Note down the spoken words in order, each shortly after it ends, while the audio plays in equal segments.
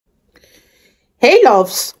Hey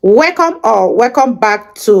loves, welcome or welcome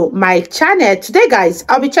back to my channel. Today guys,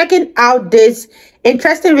 I'll be checking out this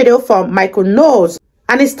interesting video from Michael Knowles,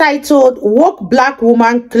 and it's titled "Woke Black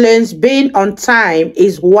Woman Claims Being on Time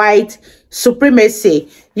is White Supremacy."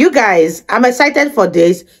 You guys, I'm excited for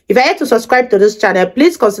this. If you're yet to subscribe to this channel,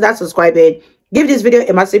 please consider subscribing. Give this video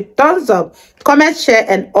a massive thumbs up, comment, share,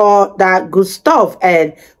 and all that good stuff.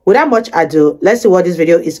 And without much ado, let's see what this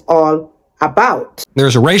video is all about.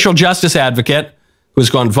 There's a racial justice advocate who's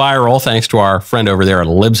gone viral thanks to our friend over there at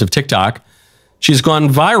Libs of TikTok. She's gone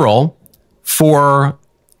viral for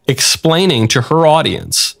explaining to her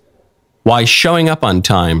audience why showing up on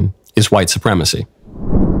time is white supremacy.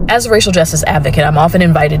 As a racial justice advocate, I'm often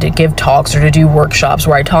invited to give talks or to do workshops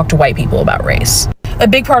where I talk to white people about race. A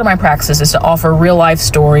big part of my practice is to offer real-life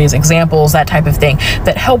stories, examples, that type of thing,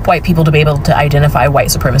 that help white people to be able to identify white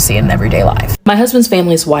supremacy in everyday life. My husband's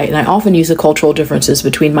family is white, and I often use the cultural differences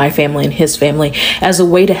between my family and his family as a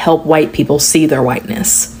way to help white people see their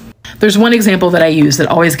whiteness. There's one example that I use that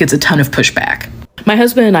always gets a ton of pushback. My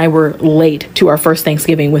husband and I were late to our first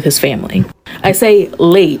Thanksgiving with his family. I say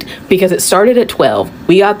late because it started at 12.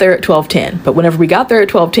 We got there at 12:10, but whenever we got there at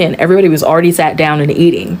 12:10, everybody was already sat down and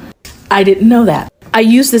eating. I didn't know that. I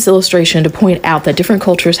use this illustration to point out that different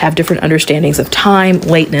cultures have different understandings of time,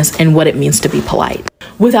 lateness, and what it means to be polite.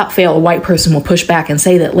 Without fail, a white person will push back and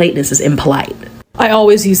say that lateness is impolite. I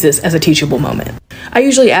always use this as a teachable moment. I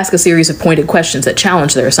usually ask a series of pointed questions that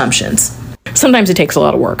challenge their assumptions. Sometimes it takes a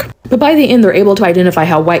lot of work, but by the end, they're able to identify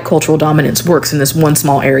how white cultural dominance works in this one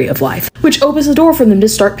small area of life, which opens the door for them to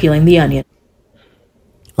start peeling the onion.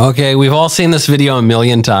 Okay, we've all seen this video a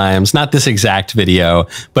million times. Not this exact video,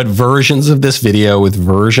 but versions of this video with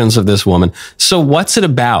versions of this woman. So what's it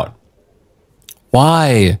about?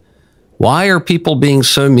 Why? Why are people being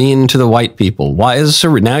so mean to the white people? Why is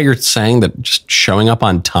so now you're saying that just showing up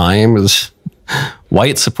on time is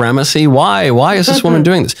white supremacy? Why? Why is this woman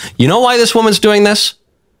doing this? You know why this woman's doing this?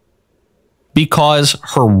 Because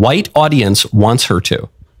her white audience wants her to.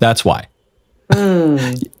 That's why.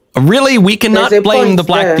 Really, we cannot blame the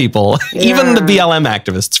black people, even the BLM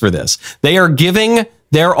activists, for this. They are giving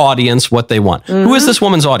their audience what they want. Who is this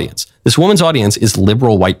woman's audience? This woman's audience is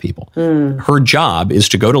liberal white people. Her job is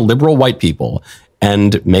to go to liberal white people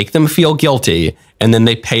and make them feel guilty, and then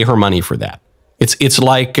they pay her money for that. It's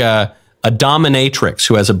like a dominatrix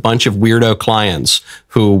who has a bunch of weirdo clients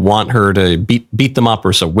who want her to beat them up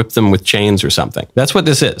or so whip them with chains or something. That's what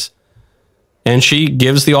this is. And she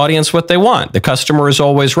gives the audience what they want. The customer is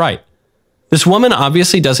always right. This woman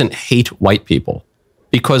obviously doesn't hate white people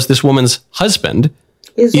because this woman's husband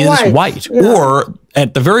is white. Yeah. Or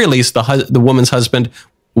at the very least, the woman's husband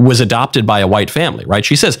was adopted by a white family, right?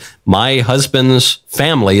 She says, my husband's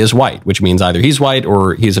family is white, which means either he's white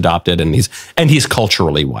or he's adopted and he's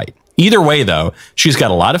culturally white. Either way, though, she's got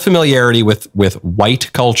a lot of familiarity with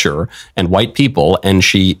white culture and white people, and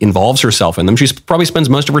she involves herself in them. She probably spends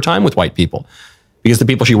most of her time with white people because the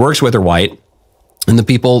people she works with are white, and the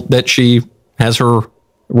people that she has her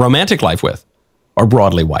romantic life with are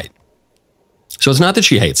broadly white. So it's not that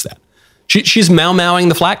she hates that. She's mau-mauing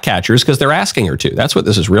the flat catchers because they're asking her to. That's what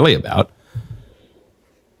this is really about.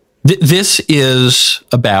 This is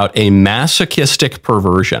about a masochistic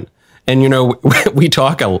perversion. And, you know, we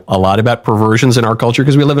talk a lot about perversions in our culture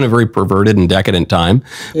because we live in a very perverted and decadent time.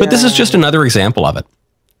 But this is just another example of it.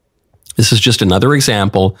 This is just another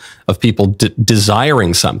example of people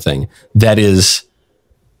desiring something that is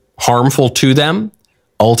harmful to them,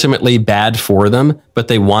 ultimately bad for them, but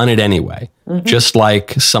they want it anyway. Just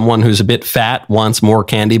like someone who's a bit fat wants more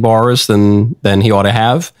candy bars than he ought to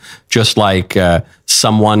have. Just like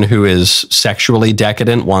someone who is sexually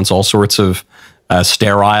decadent wants all sorts of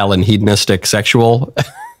sterile and hedonistic sexual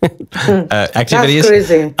activities. That's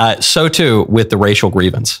crazy. So too with the racial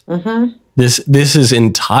grievance. This is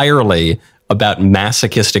entirely about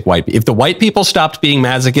masochistic white people. If the white people stopped being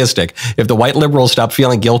masochistic, if the white liberals stopped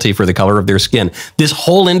feeling guilty for the color of their skin, this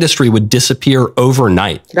whole industry would disappear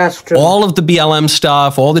overnight. That's true. All of the BLM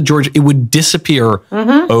stuff, all the Georgia, it would disappear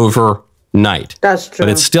overnight. That's true. But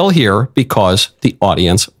it's still here because the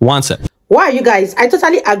audience wants it. Wow, you guys, I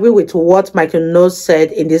totally agree with what Michael Knowles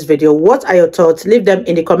said in this video. What are your thoughts? Leave them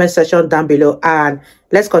in the comment section down below, and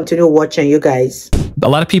let's continue watching, you guys. A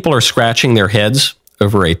lot of people are scratching their heads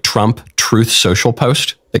over a Trump Truth Social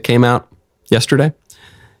post that came out yesterday.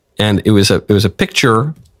 And it was a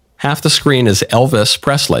picture, half the screen is Elvis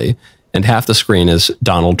Presley, and half the screen is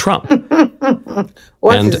Donald Trump.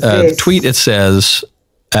 The tweet, it says,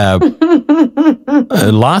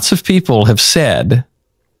 lots of people have said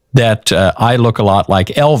that I look a lot like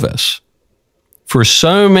Elvis. For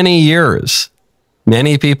so many years,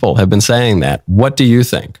 Many people have been saying that. What do you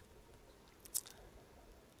think?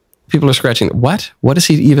 People are scratching. What? What is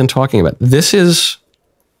he even talking about? This is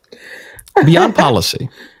beyond policy.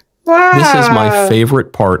 Wow. This is my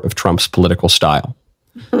favorite part of Trump's political style,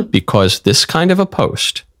 because this kind of a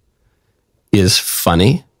post is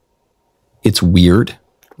funny, it's weird,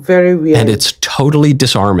 very weird, and it's totally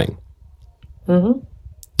disarming.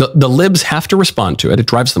 The libs have to respond to it. It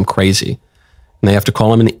drives them crazy. And they have to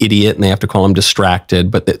call him an idiot, and they have to call him distracted.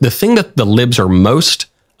 But the thing that the libs are most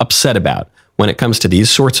upset about when it comes to these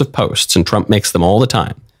sorts of posts, and Trump makes them all the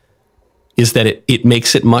time, is that it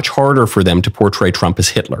makes it much harder for them to portray Trump as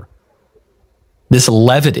Hitler. This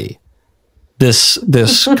levity, this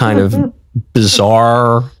kind of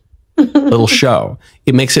bizarre little show,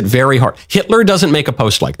 it makes it very hard. Hitler doesn't make a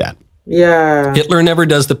post like that. Yeah. Hitler never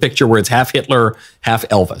does the picture where it's half Hitler, half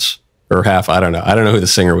Elvis, or half, I don't know. I don't know who the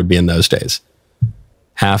singer would be in those days.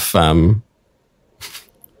 Half, I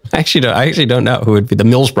actually don't know who would be, the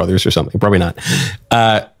Mills Brothers or something. Probably not.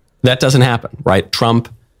 That doesn't happen, right?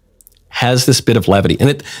 Trump has this bit of levity.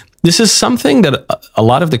 And this is something that a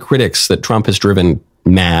lot of the critics that Trump has driven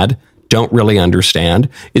mad don't really understand,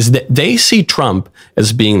 is that they see Trump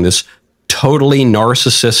as being this totally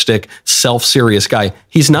narcissistic, self-serious guy.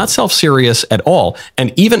 He's not self-serious at all.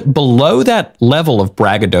 And even below that level of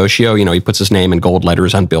braggadocio, you know, he puts his name in gold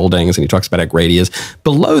letters on buildings and he talks about how great he is.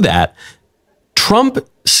 Below that, Trump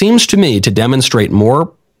seems to me to demonstrate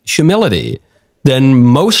more humility than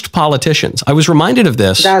most politicians. I was reminded of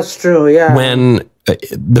this. That's true, yeah. When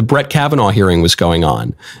the Brett Kavanaugh hearing was going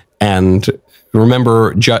on. And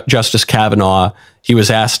remember Justice Kavanaugh, he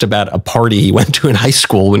was asked about a party he went to in high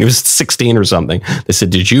school when he was 16 or something. They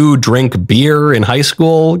said, "Did you drink beer in high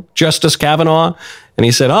school, Justice Kavanaugh?" And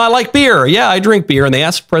he said, "Oh, I like beer. Yeah, I drink beer." And they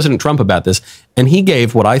asked President Trump about this. And he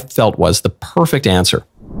gave what I felt was the perfect answer.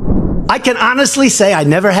 I can honestly say I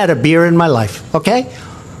never had a beer in my life, okay?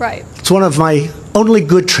 Right. It's one of my only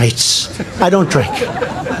good traits. I don't drink.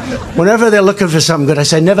 Whenever they're looking for something good, I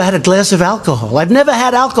say, I never had a glass of alcohol. I've never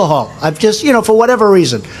had alcohol. I've just, you know, for whatever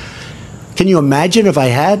reason. Can you imagine if I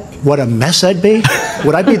had? What a mess I'd be.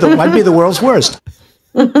 I'd be the world's worst.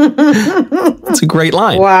 It's a great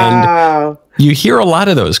line. Wow. And you hear a lot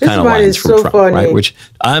of those kind of lines from Trump, right? Which,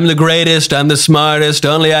 I'm the greatest, I'm the smartest,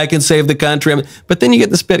 only I can save the country. But then you get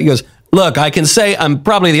this bit, he goes, look, I can say I'm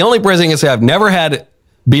probably the only person who can say I've never had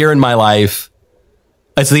beer in my life.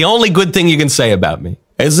 It's the only good thing you can say about me.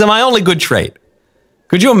 It's my only good trait.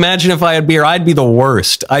 Could you imagine if I had beer? I'd be the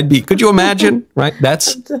worst. Could you imagine? Right?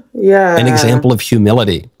 That's an example of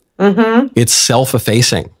humility. It's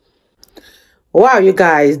self-effacing. Wow, you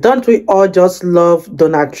guys, don't we all just love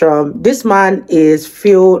Donald Trump? This man is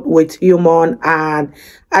filled with humor, and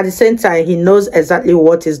at the same time, he knows exactly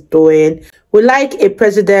what he's doing. We like a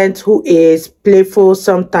president who is playful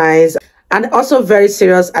sometimes and also very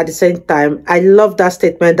serious at the same time. I love that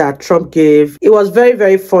statement that Trump gave. It was very,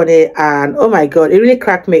 very funny, and oh my God, it really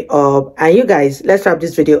cracked me up. And you guys, let's wrap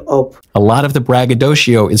this video up. A lot of the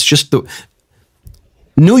braggadocio is just the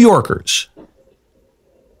New Yorkers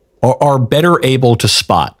are better able to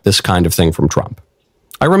spot this kind of thing from Trump.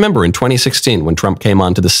 I remember in 2016 when Trump came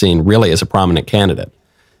onto the scene really as a prominent candidate,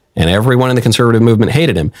 and everyone in the conservative movement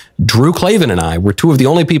hated him. Drew Clavin and I were two of the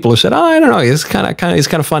only people who said, "Oh, I don't know, he's kind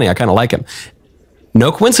of funny. I kind of like him."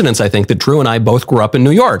 No coincidence, I think, that Drew and I both grew up in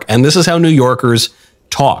New York, and this is how New Yorkers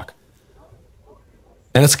talk.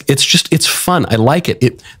 And it's fun. I like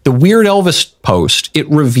it. The Weird Elvis post, it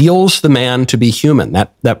reveals the man to be human.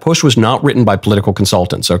 That post was not written by political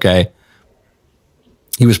consultants, okay?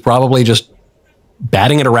 He was probably just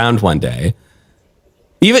batting it around one day.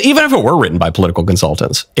 Even if it were written by political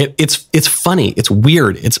consultants, it's funny. It's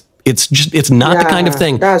weird. It's not the kind of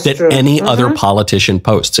thing that any other politician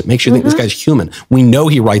posts. It makes you think this guy's human. We know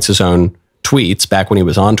he writes his own tweets back when he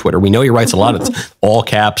was on Twitter. We know he writes a lot of this, all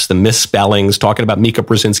caps, the misspellings, talking about Mika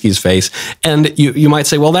Brzezinski's face. And you might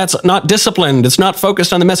say, well, that's not disciplined. It's not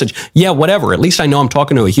focused on the message. Yeah, whatever. At least I know I'm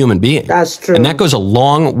talking to a human being. That's true. And that goes a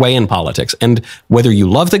long way in politics. And whether you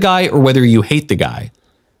love the guy or whether you hate the guy,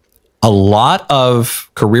 a lot of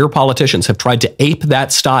career politicians have tried to ape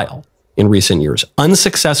that style in recent years,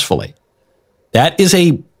 unsuccessfully. That is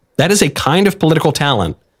a kind of political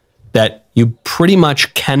talent that you pretty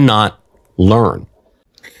much cannot learn.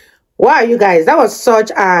 Wow, you guys, that was such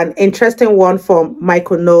an interesting one from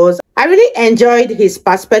Michael Knowles. I really enjoyed his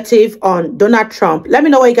perspective on Donald Trump. Let me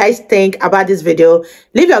know what you guys think about this video.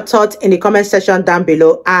 Leave your thoughts in the comment section down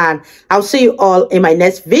below, and I'll see you all in my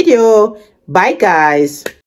next video. Bye, guys.